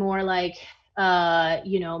not to get more like,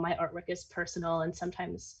 you know, my artwork is personal and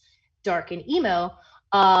sometimes dark and emo,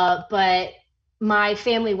 but my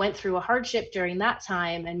family went through a hardship during that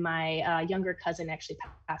time, and my younger cousin actually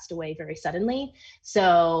passed away very suddenly.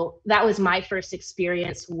 So that was my first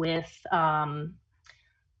experience with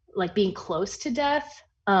like being close to death.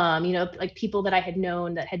 You know, like people that I had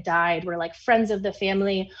known that had died were like friends of the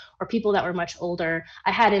family or people that were much older.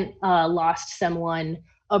 I hadn't lost someone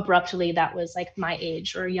abruptly that was like my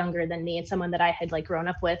age or younger than me, and someone that I had like grown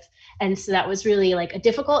up with. And so that was really like a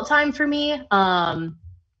difficult time for me.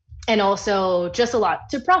 And also just a lot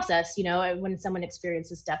to process, you know, when someone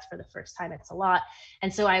experiences death for the first time, it's a lot.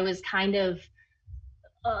 And so I was kind of,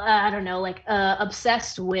 I don't know, like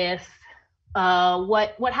obsessed with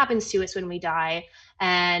what happens to us when we die,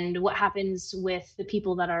 and what happens with the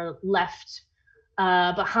people that are left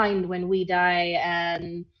behind when we die,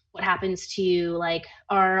 and what happens to like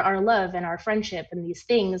our love and our friendship and these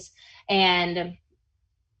things. And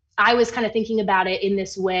I was kind of thinking about it in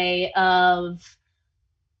this way of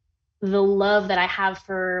the love that I have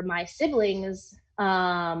for my siblings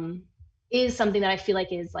is something that I feel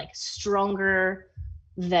like is like stronger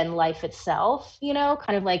than life itself, you know,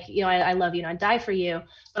 kind of like, you know, I love you and I'd die for you.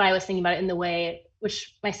 But I was thinking about it in the way,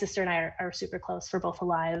 which my sister and I are super close, we're both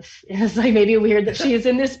alive. It's like maybe weird that she's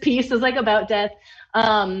in this piece is like about death.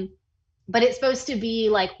 But it's supposed to be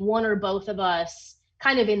like one or both of us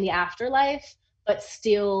kind of in the afterlife, but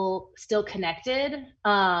still connected,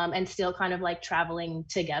 and still kind of like traveling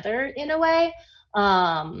together in a way.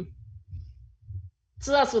 So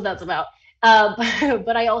that's what that's about.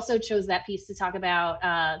 But I also chose that piece to talk about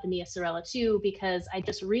the Mia Sorella 2 because I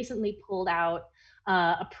just recently pulled out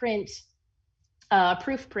a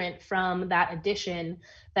proof print from that edition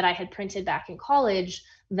that I had printed back in college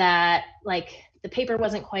that like the paper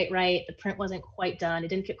wasn't quite right, the print wasn't quite done, it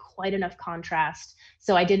didn't get quite enough contrast,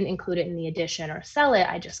 so I didn't include it in the edition or sell it.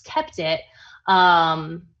 I just kept it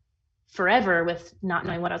forever with not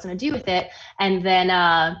knowing what I was going to do with it. And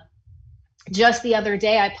then just the other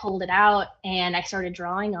day I pulled it out and I started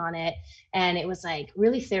drawing on it, and it was like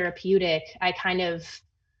really therapeutic. I kind of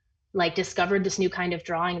like discovered this new kind of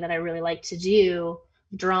drawing that I really like to do,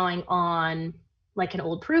 drawing on like an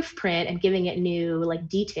old proof print and giving it new like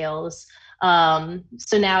details.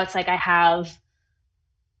 So now it's like I have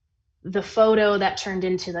the photo that turned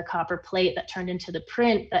into the copper plate that turned into the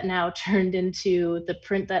print that now turned into the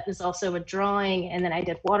print that is also a drawing. And then I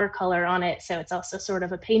did watercolor on it, so it's also sort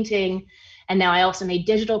of a painting. And now I also made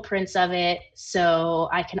digital prints of it, so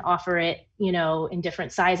I can offer it, you know, in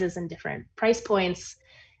different sizes and different price points.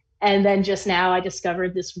 And then just now I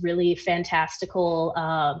discovered this really fantastical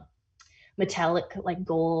metallic like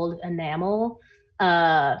gold enamel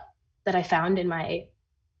that I found in my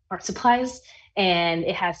art supplies, and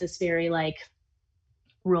it has this very like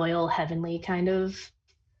royal heavenly kind of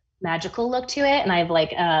magical look to it, and I've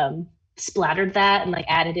like splattered that and like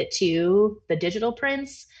added it to the digital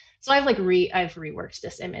prints. So I've reworked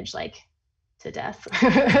this image like to death.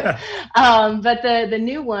 But the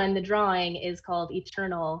new one, the drawing, is called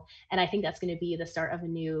Eternal, and I think that's going to be the start of a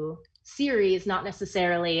new series, not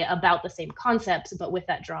necessarily about the same concepts, but with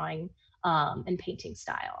that drawing and painting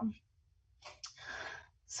style.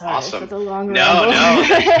 Sorry Awesome. for the long No,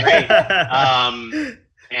 that's great. Great.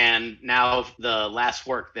 And now the last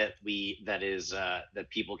work that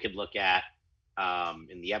people can look at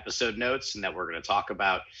in the episode notes and that we're going to talk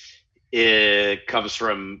about, it comes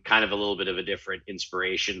from kind of a little bit of a different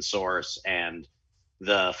inspiration source, and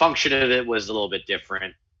the function of it was a little bit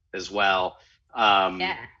different as well.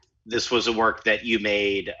 This was a work that you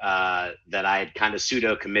made that I had kind of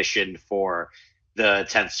pseudo commissioned for the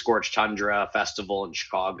 10th Scorched Tundra Festival in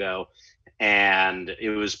Chicago, and it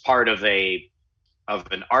was part of an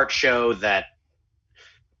art show that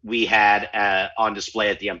we had on display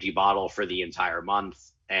at the Empty Bottle for the entire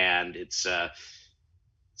month. And it's a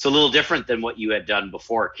little different than what you had done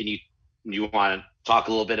before. Can you want to talk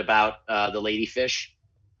a little bit about the ladyfish?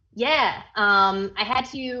 Yeah, I had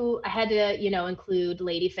to, you know, include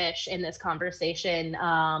ladyfish in this conversation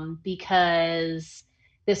because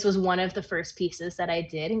this was one of the first pieces that I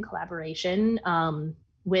did in collaboration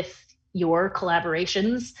with your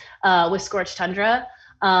collaborations with Scorched Tundra.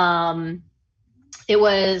 It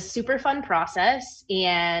was super fun process,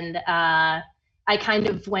 and I kind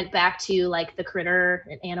of went back to like the critter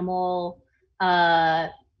and animal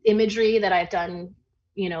imagery that I've done,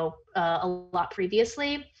 you know, a lot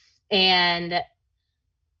previously. And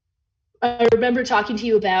I remember talking to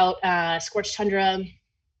you about Scorched Tundra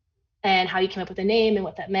and how you came up with the name and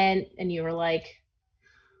what that meant. And you were like,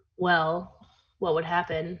 well, what would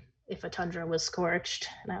happen if a tundra was scorched?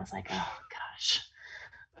 And I was like, oh gosh,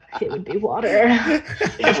 it would be water.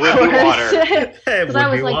 It would be water. Because I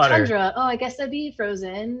was like, water. Tundra, oh, I guess that'd be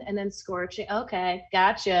frozen, and then scorching. Okay,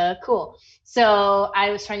 gotcha, cool. So I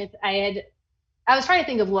was trying to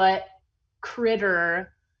think of what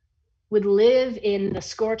critter would live in the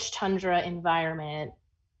scorched tundra environment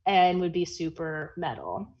and would be super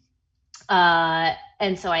metal.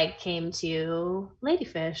 And so I came to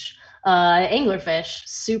ladyfish, anglerfish,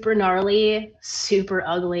 super gnarly, super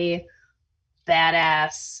ugly,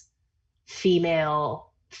 badass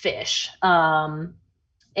female fish. And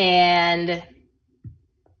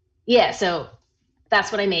yeah, so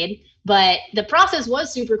that's what I made. But the process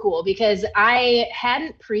was super cool because I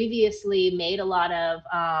hadn't previously made a lot of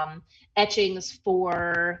etchings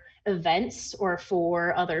for events or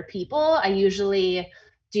for other people. I usually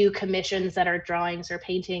do commissions that are drawings or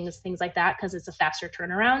paintings, things like that, because it's a faster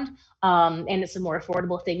turnaround and it's a more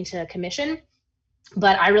affordable thing to commission.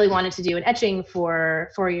 But I really wanted to do an etching for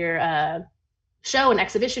your show and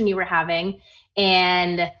exhibition you were having,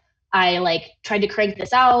 and I like tried to crank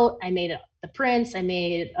this out. I made the prints, I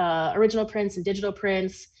made original prints and digital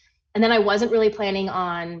prints, and then I wasn't really planning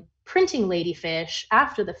on printing ladyfish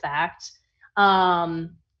after the fact.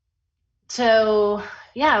 So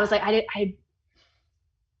yeah, I was like,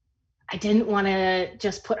 I didn't want to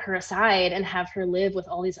just put her aside and have her live with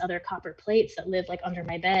all these other copper plates that lived like under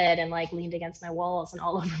my bed and like leaned against my walls and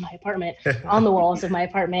all over my apartment, on the walls of my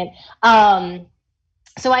apartment.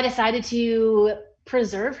 So I decided to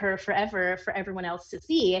preserve her forever for everyone else to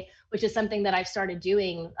see, which is something that I've started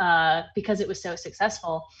doing because it was so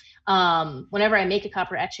successful. Whenever I make a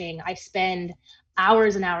copper etching, I spend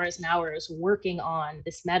hours and hours and hours working on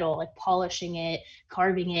this metal, like polishing it,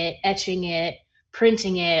 carving it, etching it,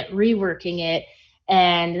 printing it, reworking it,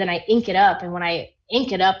 and then I ink it up. And when I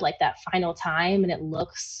ink it up like that final time and it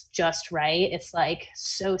looks just right, it's like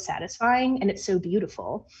so satisfying and it's so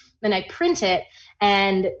beautiful. Then I print it,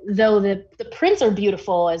 and though the prints are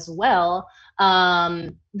beautiful as well,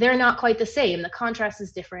 they're not quite the same. The contrast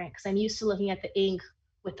is different because I'm used to looking at the ink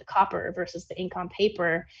with the copper versus the ink on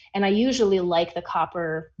paper, and I usually like the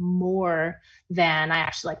copper more than I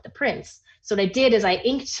actually like the prints. So what I did is I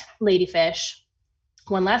inked ladyfish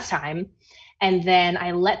one last time, and then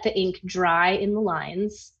I let the ink dry in the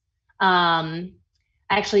lines. I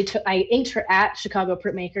I inked her at Chicago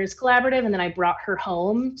Printmakers Collaborative, and then I brought her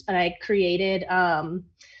home and I created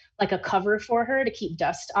like a cover for her to keep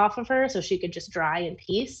dust off of her so she could just dry in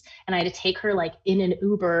peace. And I had to take her like in an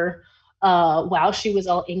Uber while she was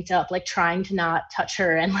all inked up, like trying to not touch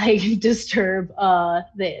her and like disturb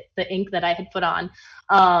the ink that I had put on.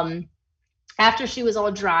 After she was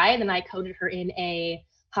all dry, then I coated her in a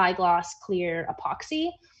high gloss clear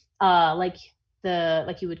epoxy, like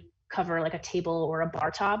you would cover like a table or a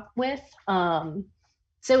bar top with.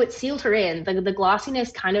 So it sealed her in. The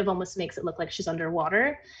glossiness kind of almost makes it look like she's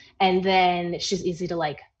underwater, and then she's easy to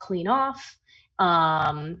like clean off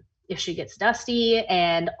if she gets dusty,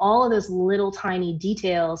 and all of those little tiny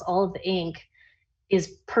details, all of the ink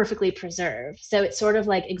is perfectly preserved. So it's sort of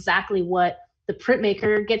like exactly what the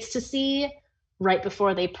printmaker gets to see right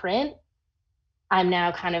before they print. I'm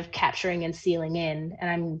now kind of capturing and sealing in,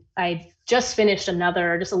 and I just finished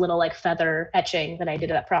another, just a little like feather etching that I did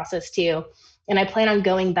that process too. And I plan on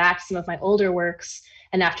going back to some of my older works,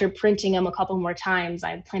 and after printing them a couple more times,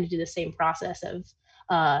 I plan to do the same process of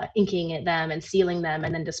inking them and sealing them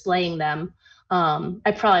and then displaying them.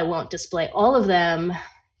 I probably won't display all of them,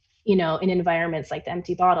 you know, in environments like the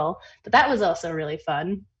empty bottle, but that was also really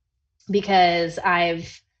fun because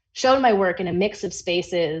I've shown my work in a mix of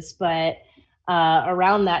spaces, but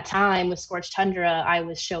around that time with Scorched Tundra, I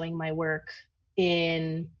was showing my work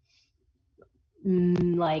in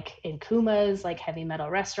like in Kuma's, like heavy metal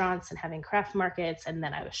restaurants and having craft markets, and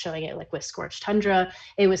then I was showing it like with Scorched Tundra.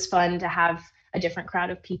 It was fun to have a different crowd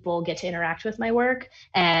of people get to interact with my work,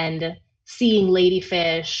 and seeing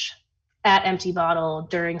Ladyfish at Empty Bottle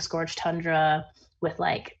during Scorched Tundra with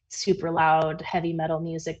like super loud heavy metal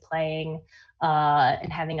music playing,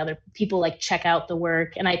 and having other people like check out the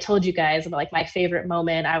work. And I told you guys about like my favorite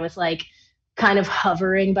moment. I was like kind of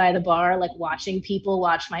hovering by the bar, like watching people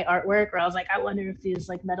watch my artwork, where I was like, I wonder if these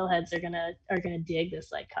like metalheads are gonna dig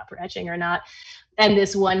this like copper etching or not. And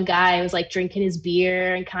this one guy was like drinking his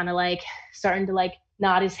beer and kind of like starting to like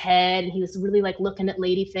nod his head, and he was really like looking at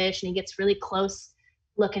Ladyfish, and he gets really close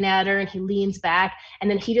looking at her, and he leans back,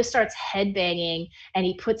 and then he just starts headbanging, and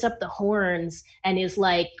he puts up the horns and is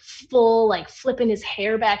like full like flipping his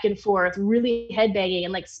hair back and forth, really headbanging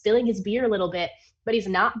and like spilling his beer a little bit, but he's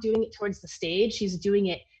not doing it towards the stage, he's doing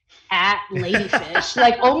it at Ladyfish,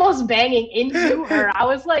 like almost banging into her. I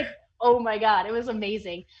was like, oh my god, it was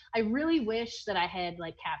amazing. I really wish that I had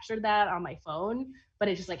like captured that on my phone, but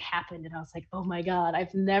it just like happened, and I was like, oh my god,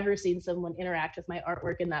 I've never seen someone interact with my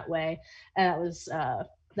artwork in that way. And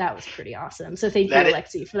that was pretty awesome. So thank you,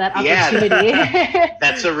 Alexi, for that opportunity. Yeah,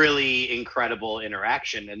 that's a really incredible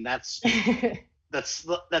interaction, and that's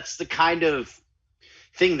the kind of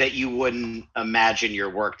thing that you wouldn't imagine your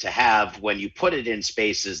work to have when you put it in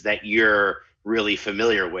spaces that you're really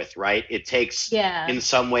familiar with, right? It takes, in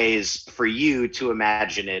some ways, for you to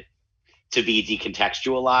imagine it to be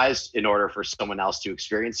decontextualized in order for someone else to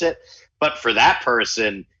experience it. But for that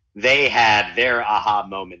person, they had their aha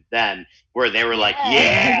moment then, where they were like,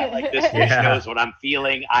 yeah, like this fish knows what I'm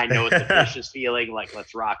feeling. I know what the fish is feeling. Like,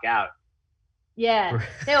 let's rock out. Yeah.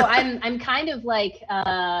 No, I'm kind of like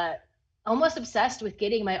almost obsessed with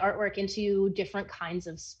getting my artwork into different kinds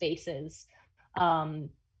of spaces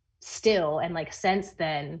still, and like since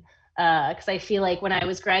then, because I feel like when I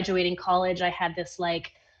was graduating college, I had this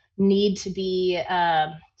like need to be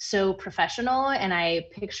so professional, and I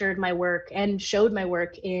pictured my work and showed my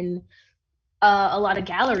work in a lot of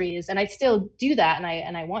galleries, and I still do that,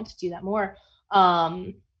 and I want to do that more,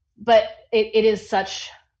 but it is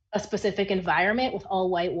such a specific environment with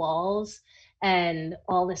all white walls and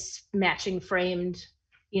all this matching framed,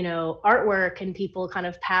 you know, artwork, and people kind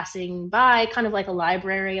of passing by, kind of like a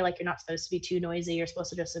library, like you're not supposed to be too noisy, you're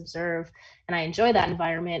supposed to just observe, and I enjoy that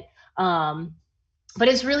environment. But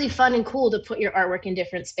it's really fun and cool to put your artwork in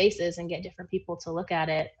different spaces and get different people to look at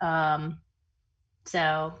it.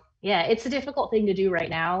 So yeah, it's a difficult thing to do right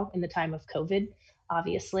now in the time of COVID,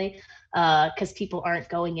 obviously, because people aren't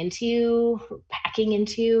packing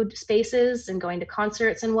into spaces and going to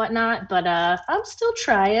concerts and whatnot, but I'm still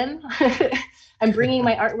trying. I'm bringing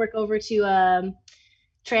my artwork over to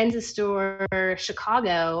Transistor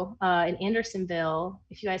Chicago in Andersonville.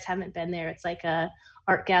 If you guys haven't been there, it's like a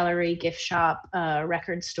art gallery, gift shop,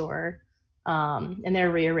 record store, and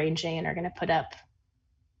they're rearranging and are going to put up,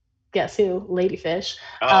 guess who? Ladyfish.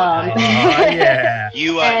 Yeah.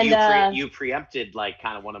 You preempted like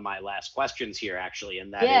kind of one of my last questions here, actually,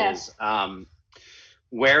 and that is,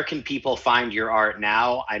 where can people find your art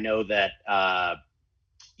now? I know that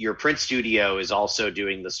your print studio is also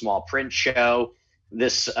doing the small print show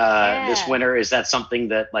this winter. Is that something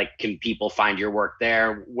that like, can people find your work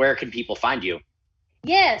there? Where can people find you?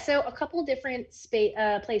 Yeah, so a couple different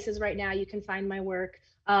places right now you can find my work.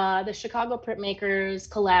 The Chicago Printmakers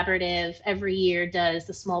Collaborative every year does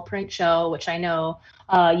the Small Print Show, which I know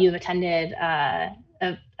you've attended, I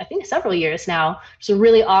think, several years now. It's a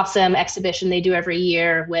really awesome exhibition they do every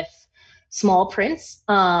year with small prints.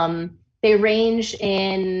 They range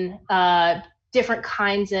in different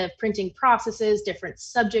kinds of printing processes, different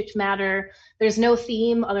subject matter. There's no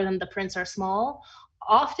theme other than the prints are small.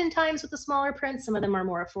 Oftentimes with the smaller prints, some of them are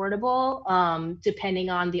more affordable, depending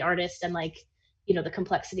on the artist and the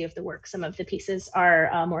complexity of the work. Some of the pieces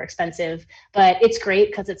are more expensive, but it's great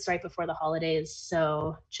because it's right before the holidays.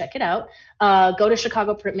 So check it out. Go to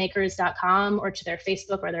chicagoprintmakers.com or to their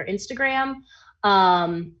Facebook or their Instagram.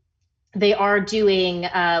 They are doing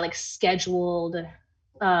scheduled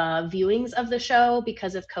viewings of the show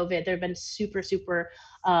because of COVID. They've been super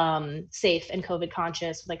safe and COVID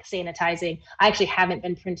conscious, like sanitizing. I actually haven't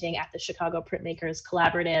been printing at the Chicago Printmakers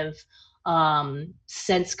Collaborative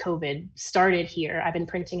since COVID started here. I've been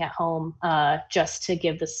printing at home just to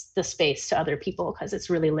give the space to other people because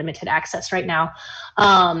it's really limited access right now.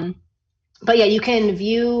 But yeah, you can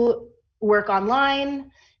view work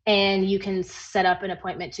online and you can set up an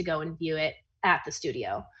appointment to go and view it at the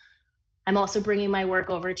studio. I'm also bringing my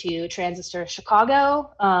work over to Transistor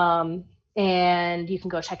Chicago, and you can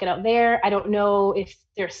go check it out there. I don't know if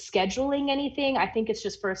they're scheduling anything. I think it's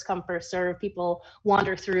just first come, first serve. People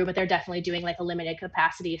wander through, but they're definitely doing like a limited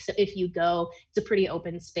capacity. So if you go, it's a pretty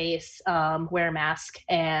open space, wear a mask,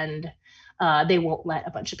 and they won't let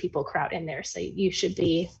a bunch of people crowd in there. So you should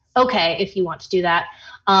be okay if you want to do that.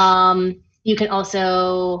 You can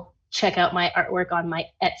also check out my artwork on my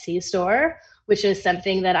Etsy store, which is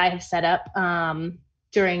something that I have set up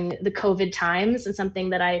during the COVID times and something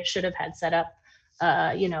that I should have had set up,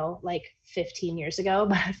 15 years ago,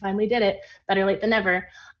 but I finally did it. Better late than never.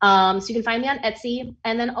 So you can find me on Etsy,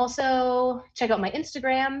 and then also check out my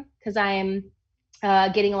Instagram because I'm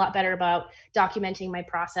getting a lot better about documenting my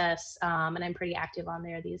process, and I'm pretty active on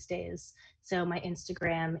there these days. So my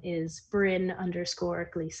Instagram is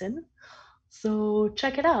Bryn_Gleason. So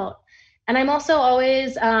check it out. And I'm also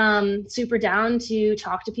always super down to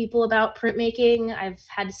talk to people about printmaking. I've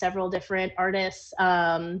had several different artists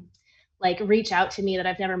reach out to me that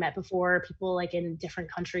I've never met before, people like in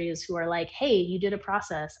different countries who are like, hey, you did a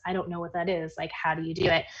process. I don't know what that is. Like, how do you do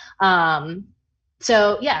it?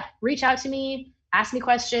 So yeah, reach out to me, ask me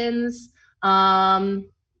questions,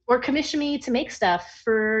 or commission me to make stuff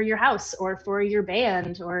for your house or for your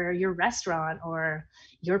band or your restaurant or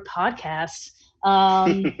your podcast.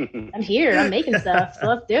 I'm here, I'm making stuff, so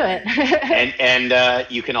let's do it. and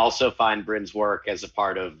you can also find Bryn's work as a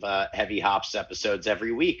part of Heavy Hops episodes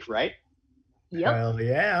every week, right? Yep. Hell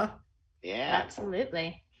yeah. Yeah.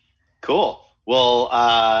 Absolutely. Cool.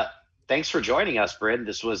 Well, thanks for joining us, Bryn.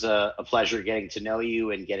 This was a pleasure getting to know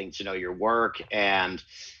you and getting to know your work. And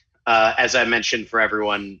as I mentioned for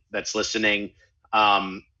everyone that's listening,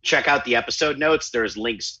 check out the episode notes. There's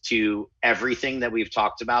links to everything that we've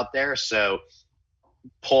talked about there. So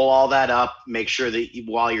pull all that up, make sure that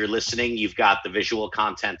while you're listening, you've got the visual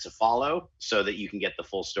content to follow so that you can get the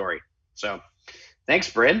full story. So thanks,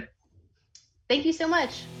 Bryn. Thank you so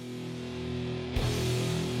much.